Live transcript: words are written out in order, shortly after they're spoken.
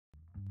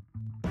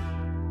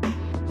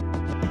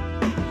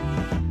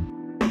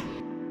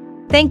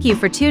Thank you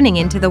for tuning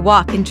into the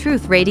Walk in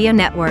Truth Radio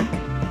Network.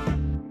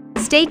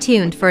 Stay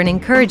tuned for an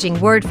encouraging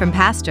word from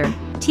Pastor,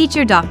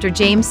 Teacher Dr.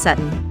 James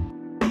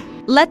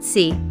Sutton. Let's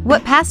see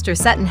what Pastor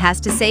Sutton has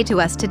to say to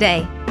us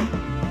today.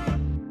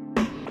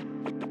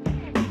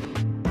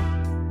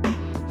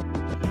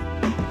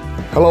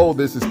 Hello,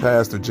 this is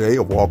Pastor Jay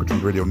of Walk in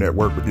Truth Radio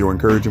Network with your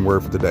encouraging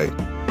word for today.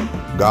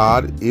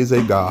 God is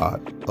a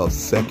God of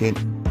second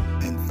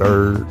and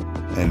third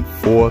and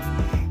fourth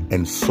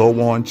and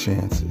so on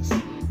chances.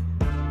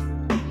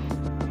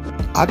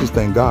 I just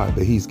thank God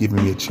that He's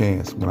given me a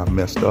chance when I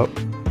messed up,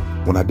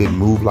 when I didn't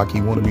move like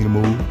He wanted me to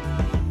move,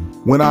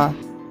 when I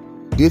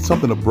did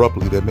something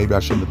abruptly that maybe I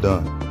shouldn't have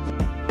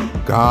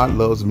done. God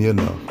loves me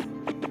enough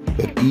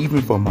that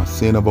even for my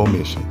sin of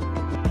omission,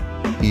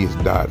 He has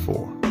died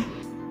for.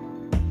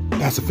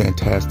 That's a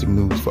fantastic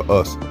news for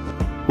us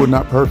who are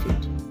not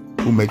perfect,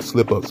 who make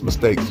slip-ups,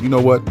 mistakes. You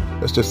know what?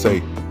 Let's just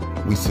say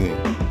we sin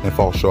and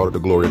fall short of the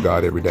glory of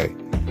God every day.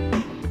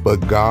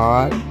 But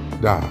God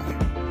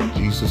died.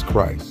 Jesus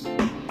Christ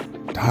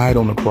died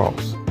on the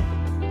cross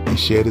and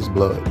shed His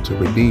blood to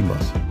redeem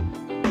us.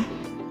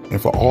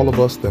 And for all of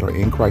us that are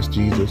in Christ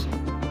Jesus,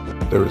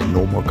 there is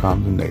no more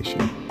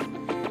condemnation.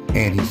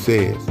 And He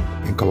says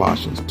in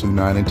Colossians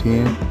 2:9 and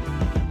 10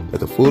 that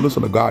the fullness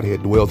of the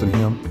Godhead dwells in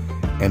Him,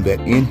 and that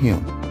in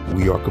Him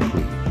we are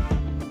complete.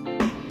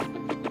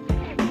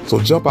 So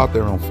jump out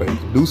there on faith.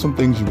 Do some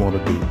things you want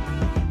to do.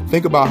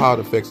 Think about how it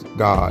affects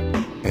God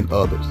and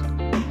others.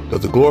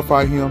 Does it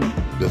glorify Him?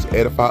 Does it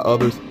edify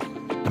others?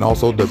 And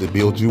also, does it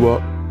build you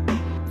up?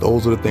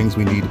 Those are the things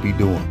we need to be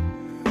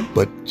doing.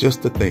 But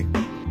just to think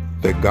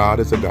that God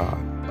is a God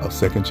of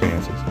second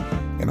chances,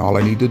 and all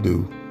I need to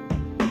do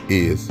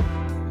is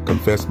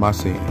confess my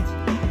sins,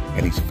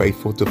 and He's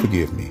faithful to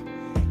forgive me,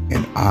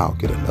 and I'll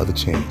get another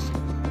chance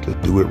to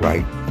do it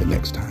right the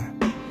next time.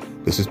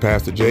 This is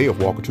Pastor Jay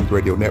of Walk in Truth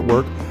Radio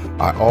Network.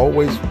 I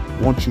always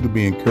want you to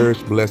be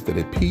encouraged, blessed, and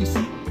at peace.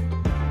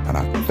 And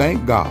I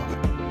thank God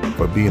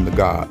for being the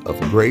God of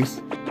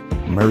grace,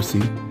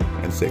 mercy,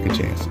 and second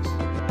chances.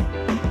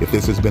 If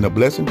this has been a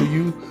blessing to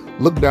you,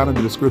 look down in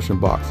the description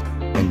box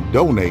and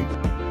donate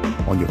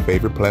on your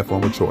favorite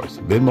platform of choice,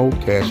 Venmo,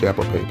 Cash App,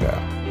 or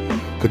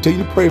PayPal.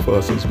 Continue to pray for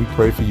us as we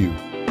pray for you.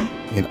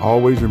 And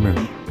always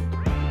remember,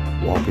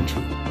 walk in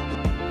truth.